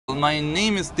My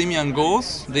name is Demian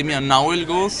Goos, Demian Nahuel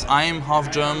Goos. I am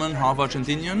half German, half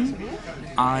Argentinian.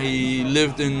 I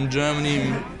lived in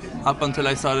Germany up until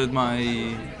I started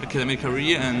my academic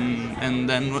career, and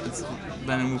then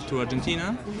I moved to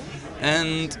Argentina.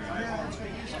 And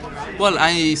well,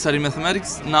 I study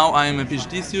mathematics. Now I am a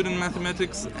PhD student in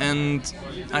mathematics, and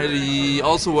I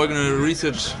also work in a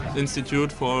research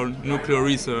institute for nuclear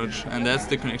research, and that's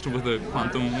the connection with the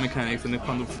quantum mechanics and the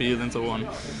quantum field and so on.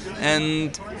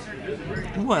 And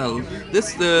well,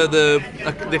 this the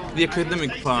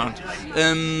academic part.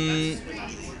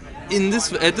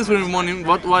 At this very morning,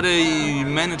 what I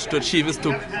managed to achieve is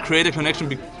to create a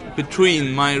connection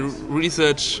between my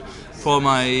research for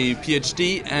my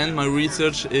PhD and my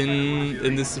research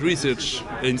in this research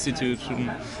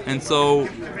institution. And so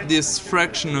this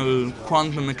fractional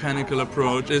quantum mechanical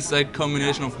approach is a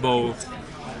combination of both.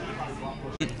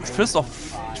 First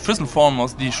and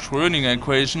foremost, the Schrödinger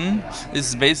equation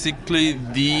is basically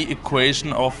the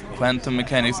equation of quantum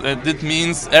mechanics. That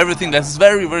means everything that's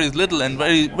very, very little and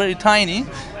very, very tiny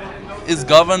is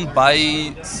governed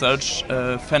by such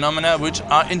phenomena which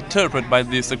are interpreted by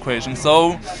this equation.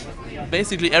 So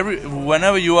basically,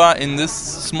 whenever you are in this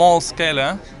small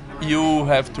scalar, you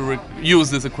have to use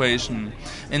this equation.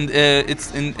 And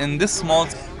it's in this small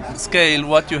scale,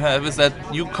 what you have is that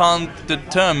you can't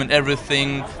determine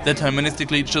everything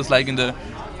deterministically, just like in the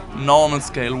normal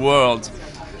scale world.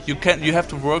 You have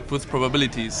to work with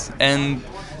probabilities, and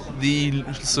the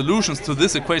solutions to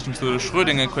this equation, to the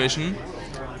Schrödinger equation,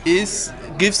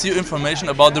 gives you information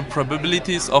about the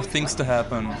probabilities of things to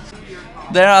happen.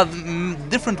 There are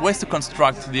different ways to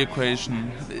construct the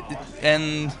equation,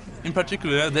 and in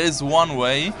particular there is one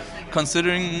way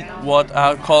considering what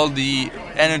are called the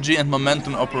energy and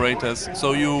momentum operators.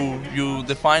 So you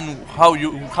define how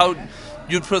you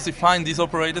first define these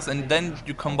operators, and then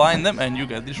you combine them and you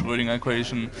get the Schrödinger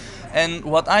equation. And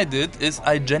what I did is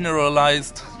I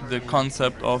generalized the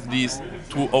concept of these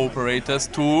two operators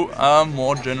to a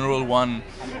more general one,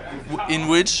 in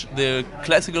which the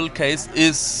classical case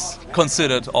is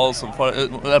considered also. For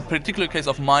a particular case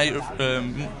of my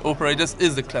operators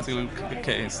is the classical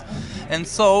case. And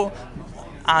so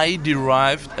I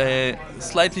derived a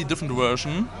slightly different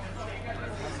version,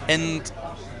 and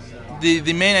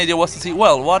the main idea was to see,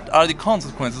 well, what are the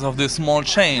consequences of this small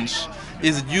change?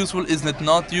 Is it useful? Is it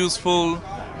not useful?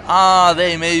 Are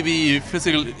they maybe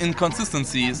physical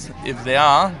inconsistencies? If they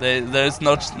are, there is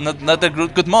not a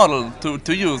good model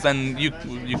to use, and you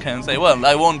can say, well,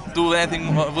 I won't do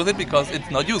anything with it because it's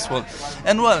not useful.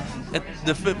 And well, at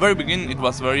the very beginning it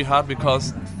was very hard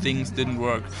because things didn't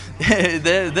work.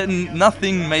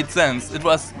 Nothing made sense. It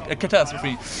was a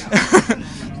catastrophe.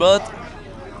 But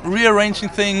rearranging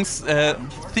things,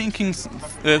 thinking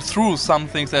through some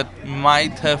things that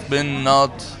might have been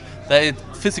not that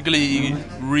physically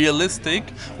realistic,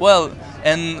 well,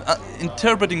 and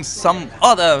interpreting some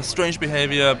other strange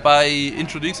behavior by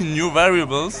introducing new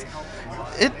variables,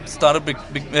 it started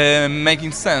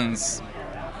making sense.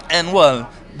 And well,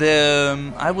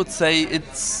 I would say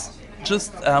it's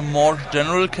just a more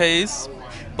general case,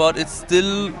 but it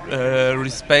still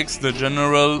respects the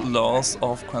general laws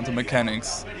of quantum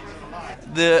mechanics.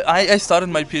 I started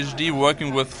my PhD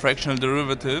working with fractional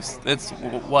derivatives. That's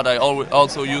what I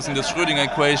also use in the Schrödinger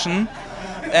equation.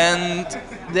 And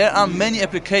there are many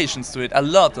applications to it, a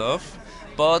lot of,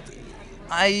 but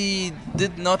I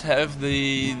did not have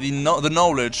the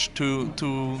knowledge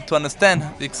to understand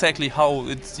exactly how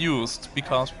it's used,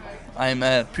 because I'm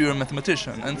a pure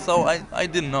mathematician, and so I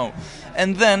didn't know.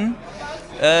 And then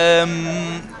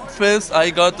first I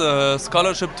got a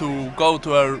scholarship to go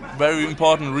to a very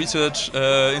important research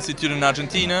institute in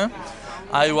Argentina.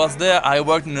 I was there, I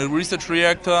worked in a research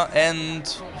reactor, and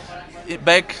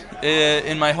back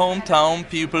in my hometown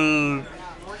people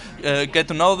get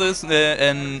to know this,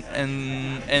 and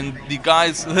the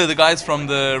guys from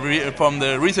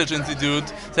the research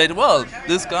institute said, well,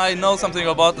 this guy knows something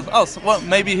about us, well,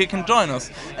 maybe he can join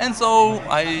us. And so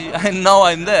now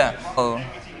I'm there.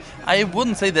 I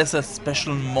wouldn't say there's a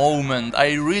special moment.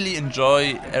 I really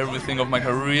enjoy everything of my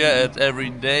career, at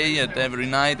every day, at every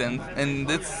night, and in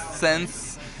this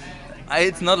sense,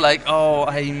 it's not like, oh,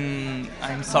 I'm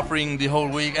suffering the whole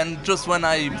week, and just when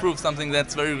I prove something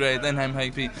that's very great, then I'm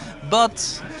happy.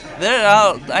 But there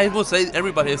are, I would say,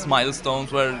 everybody has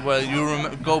milestones where you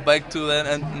go back to that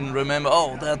and remember,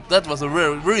 oh, that was a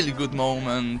really good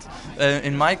moment.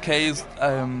 In my case,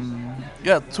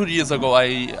 yeah, 2 years ago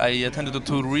I attended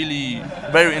two really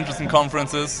very interesting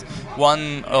conferences.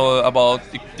 One about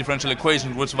differential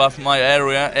equations, which was my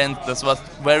area, and this was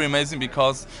very amazing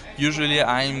because usually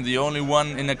I'm the only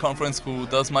one in a conference who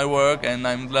does my work, and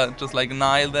I'm just like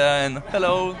Nile there, and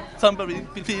hello, somebody,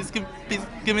 please give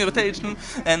me a invitation.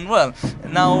 And well,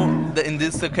 now in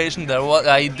this occasion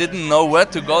I didn't know where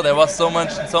to go. There was so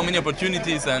many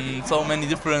opportunities and so many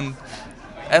different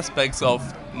aspects of,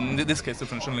 in this case,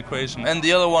 differential equation. And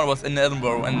the other one was in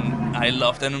Edinburgh, and I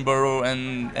loved Edinburgh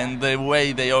and the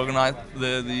way they organized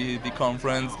the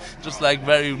conference. Just like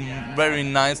very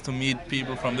nice to meet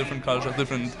people from different cultures,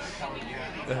 different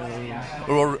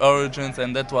origins,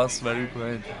 and that was very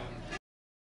great.